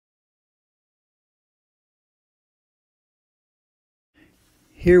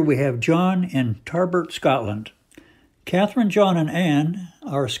Here we have John in Tarbert, Scotland. Catherine, John, and Anne,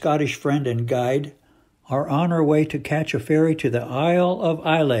 our Scottish friend and guide, are on our way to catch a ferry to the Isle of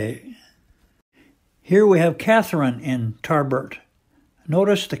Islay. Here we have Catherine in Tarbert.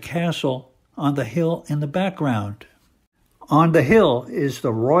 Notice the castle on the hill in the background. On the hill is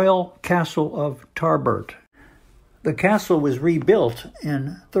the Royal Castle of Tarbert. The castle was rebuilt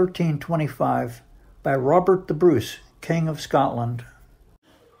in 1325 by Robert the Bruce, King of Scotland.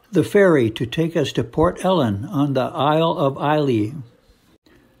 The ferry to take us to Port Ellen on the Isle of Islay.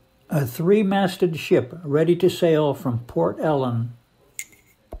 A three-masted ship ready to sail from Port Ellen.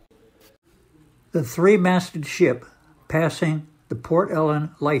 The three-masted ship passing the Port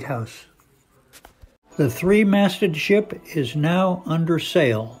Ellen lighthouse. The three-masted ship is now under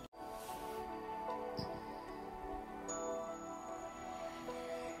sail.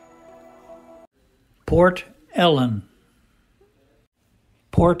 Port Ellen.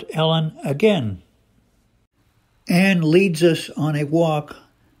 Port Ellen again. Anne leads us on a walk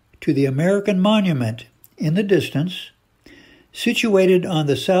to the American Monument in the distance, situated on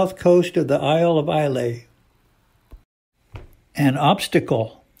the south coast of the Isle of Islay. An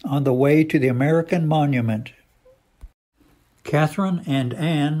obstacle on the way to the American Monument. Catherine and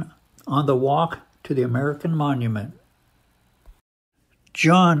Anne on the walk to the American Monument.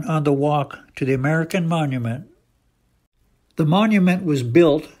 John on the walk to the American Monument. The monument was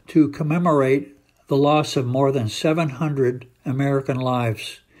built to commemorate the loss of more than 700 American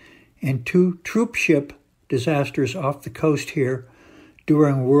lives in two troop ship disasters off the coast here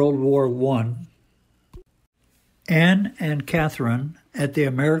during World War I. Anne and Catherine at the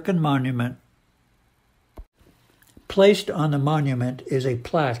American Monument. Placed on the monument is a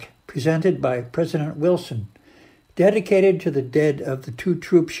plaque presented by President Wilson, dedicated to the dead of the two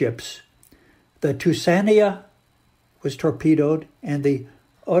troop ships. The Tuscania was torpedoed, and the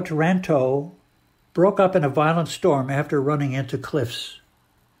Otranto broke up in a violent storm after running into cliffs.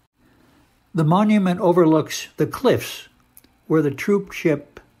 The monument overlooks the cliffs where the troop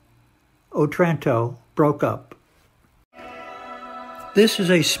ship Otranto broke up. This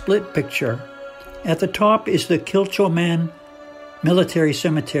is a split picture. At the top is the Kilchoman Military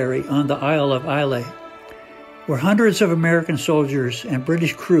Cemetery on the Isle of Islay, where hundreds of American soldiers and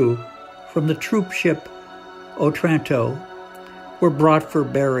British crew from the troop ship Otranto were brought for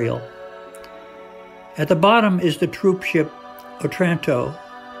burial. At the bottom is the troop ship Otranto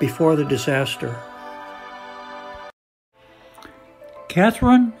before the disaster.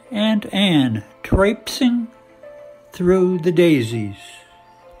 Catherine and Anne traipsing through the daisies.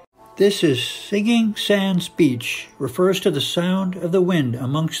 This is Singing Sands Beach, refers to the sound of the wind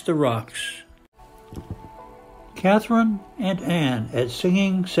amongst the rocks. Catherine and Anne at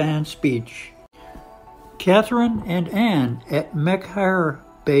Singing Sands Beach. Catherine and Anne at Kintyre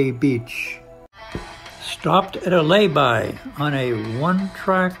Bay Beach. Stopped at a lay-by on a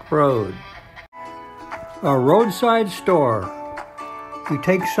one-track road. A roadside store. You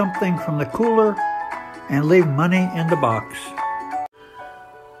take something from the cooler and leave money in the box.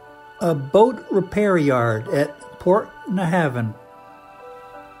 A boat repair yard at Port Nahaven.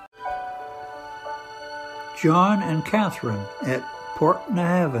 John and Catherine at Port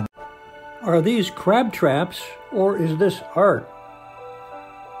Nahaven. Are these crab traps, or is this art?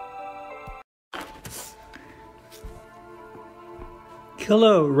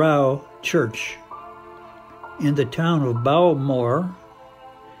 Killarrow Church in the town of Bowmore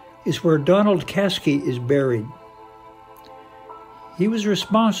is where Donald Caskey is buried. He was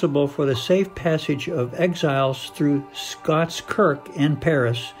responsible for the safe passage of exiles through Scots Kirk in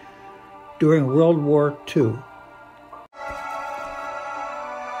Paris during World War II.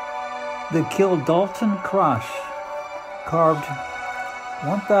 The Kildalton Cross, carved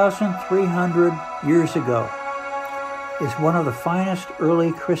 1,300 years ago, is one of the finest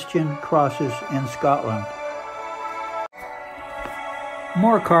early Christian crosses in Scotland.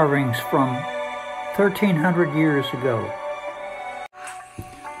 More carvings from 1,300 years ago.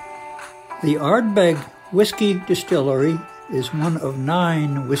 The Ardbeg Whiskey Distillery is one of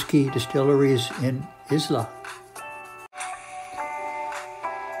 9 whiskey distilleries in Islay.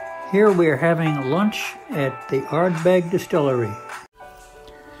 Here we are having lunch at the Ardbeg Distillery.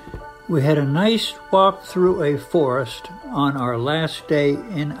 We had a nice walk through a forest on our last day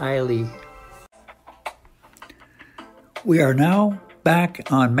in Islay. We are now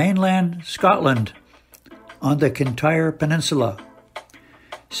back on mainland Scotland on the Kintyre Peninsula,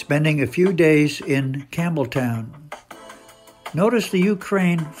 spending a few days in Campbeltown. Notice the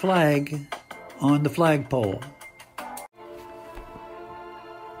Ukraine flag on the flagpole.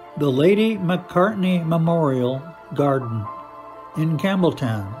 The Lady McCartney Memorial Garden in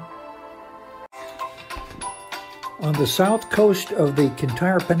Campbeltown. On the south coast of the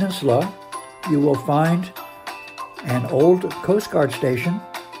Kintyre Peninsula, you will find an old Coast Guard station,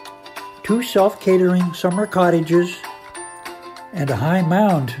 2 self-catering summer cottages, and a high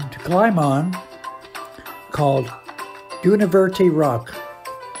mound to climb on called Dunaverty Rock.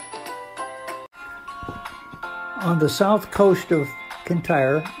 On the south coast of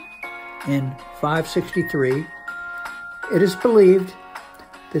Kintyre in 563, it is believed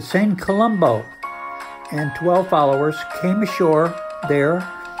that St. Columbo and 12 followers came ashore there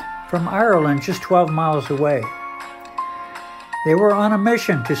from Ireland just 12 miles away. They were on a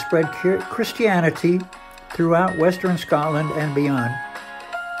mission to spread Christianity throughout Western Scotland and beyond.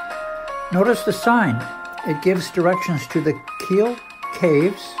 Notice the sign. It gives directions to the Keel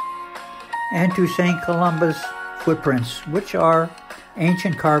Caves and to St. Columba's footprints, which are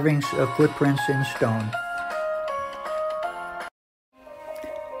ancient carvings of footprints in stone.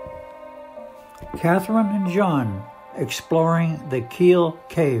 Catherine and John exploring the Keel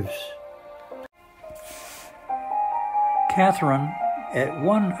Caves. Catherine at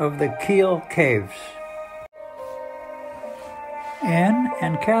one of the Keel Caves. Anne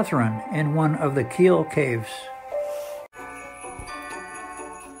and Catherine in one of the Keel Caves.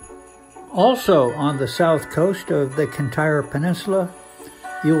 Also on the south coast of the Kintyre Peninsula,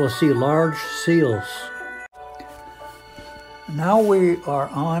 you will see large seals. Now we are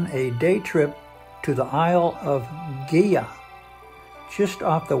on a day trip to the Isle of Islay, just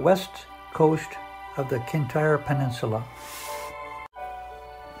off the west coast of the Kintyre Peninsula.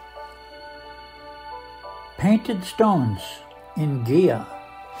 Painted stones in Islay.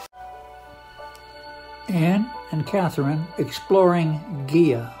 Anne and Catherine exploring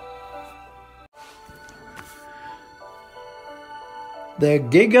Islay. The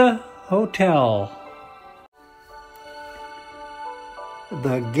Giga Hotel.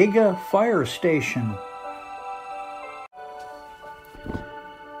 The Giga Fire Station.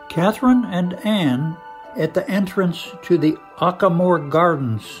 Catherine and Anne at the entrance to the Auchamore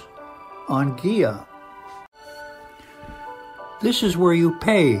Gardens on Islay. This is where you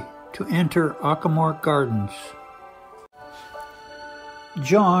pay to enter Auchamore Gardens.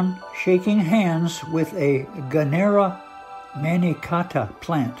 John shaking hands with a Ganera manicata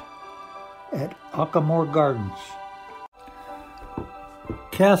plant at Auchamore Gardens.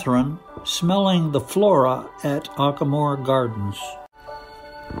 Catherine smelling the flora at Auchamore Gardens.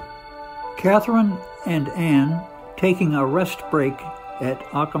 Catherine and Anne taking a rest break at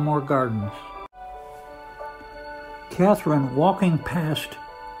Auchamore Gardens. Catherine walking past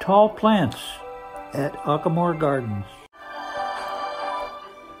tall plants at Auchamore Gardens.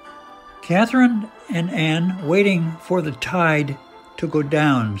 Catherine and Anne waiting for the tide to go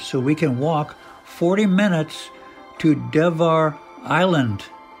down so we can walk 40 minutes to Devar Island,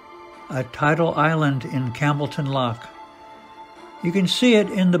 a tidal island in Campbeltown Loch. You can see it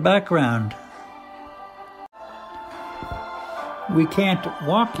in the background. We can't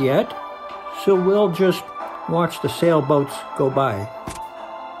walk yet, so we'll just watch the sailboats go by.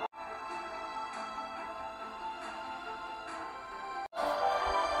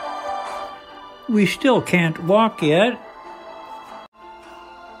 We still can't walk yet.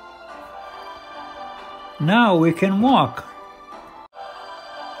 Now we can walk.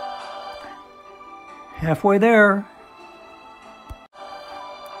 Halfway there.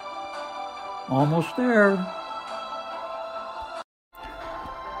 Almost there.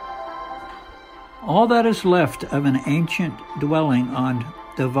 All that is left of an ancient dwelling on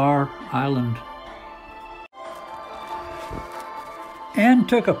Devar Island. Anne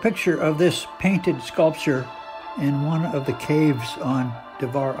took a picture of this painted sculpture in one of the caves on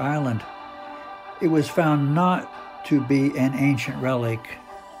Devar Island. It was found not to be an ancient relic.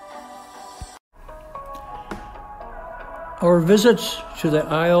 Our visits to the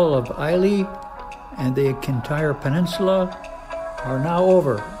Isle of Islay and the Kintyre Peninsula are now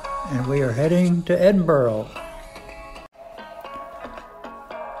over, and we are heading to Edinburgh.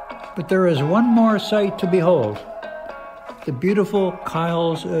 But there is one more sight to behold, the beautiful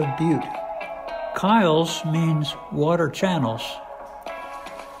Isles of Bute. Isles means water channels.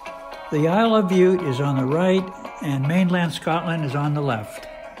 The Isle of Bute is on the right and mainland Scotland is on the left.